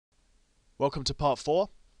Welcome to part 4.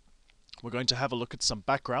 We're going to have a look at some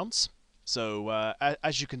backgrounds. So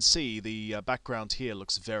as you can see, the background here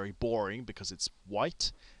looks very boring because it's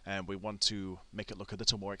white, and we want to make it look a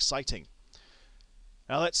little more exciting.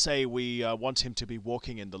 Now let's say we want him to be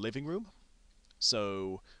walking in the living room.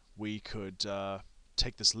 So we could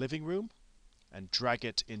take this living room and drag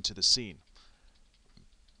it into the scene,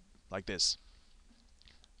 like this.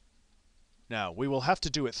 Now we will have to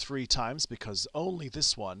do it 3 times because only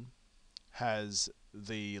this one has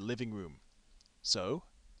the living room. So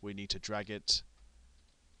we need to drag it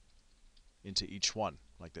into each one,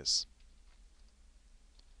 like this.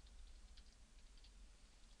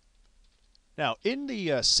 Now in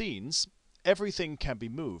the scenes, everything can be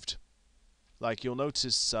moved. Like you'll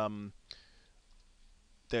notice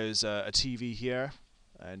there's a TV here,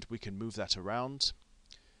 and we can move that around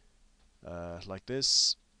like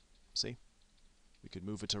this. See? We can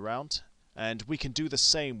move it around, and we can do the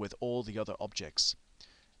same with all the other objects.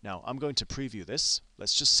 Now I'm going to preview this.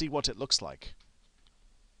 Let's just see what it looks like.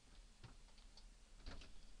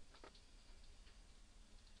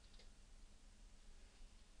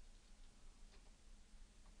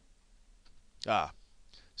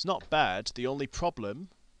 It's not bad. The only problem,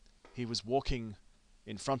 he was walking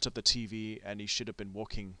in front of the TV and he should have been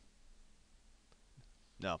walking...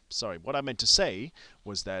 No, sorry. What I meant to say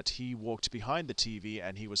was that he walked behind the TV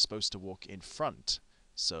and he was supposed to walk in front.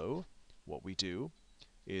 So what we do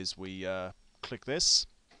is we click this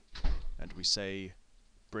and we say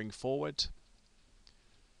bring forward,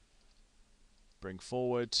 bring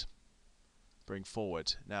forward, bring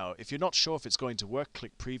forward. Now if you're not sure if it's going to work,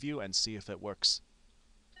 click preview and see if it works.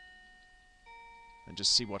 And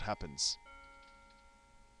just see what happens.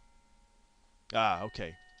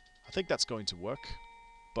 Okay. I think that's going to work.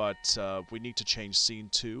 But we need to change scene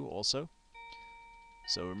 2 also.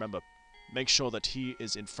 So remember, make sure that he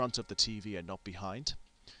is in front of the TV and not behind.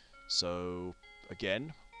 So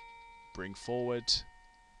again, bring forward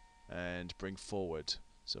and bring forward.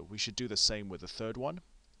 So we should do the same with the third one.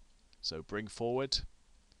 So bring forward,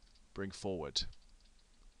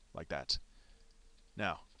 like that.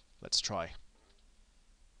 Now, let's try.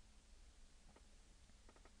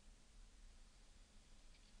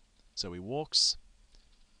 So he walks.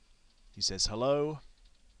 He says hello,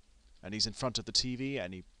 and he's in front of the TV,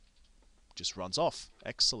 and he just runs off.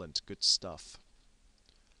 Excellent, good stuff.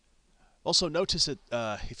 Also notice that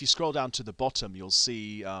if you scroll down to the bottom, you'll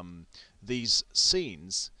see these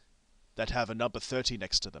scenes that have a number 30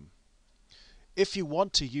 next to them. If you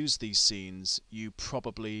want to use these scenes, you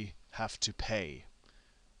probably have to pay.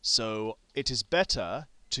 So it is better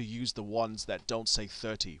to use the ones that don't say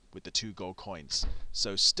 30 with the 2 gold coins.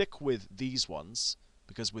 So stick with these ones,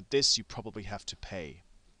 because with this you probably have to pay.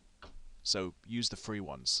 So use the free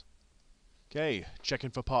ones. Okay, check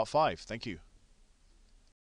in for part 5. Thank you.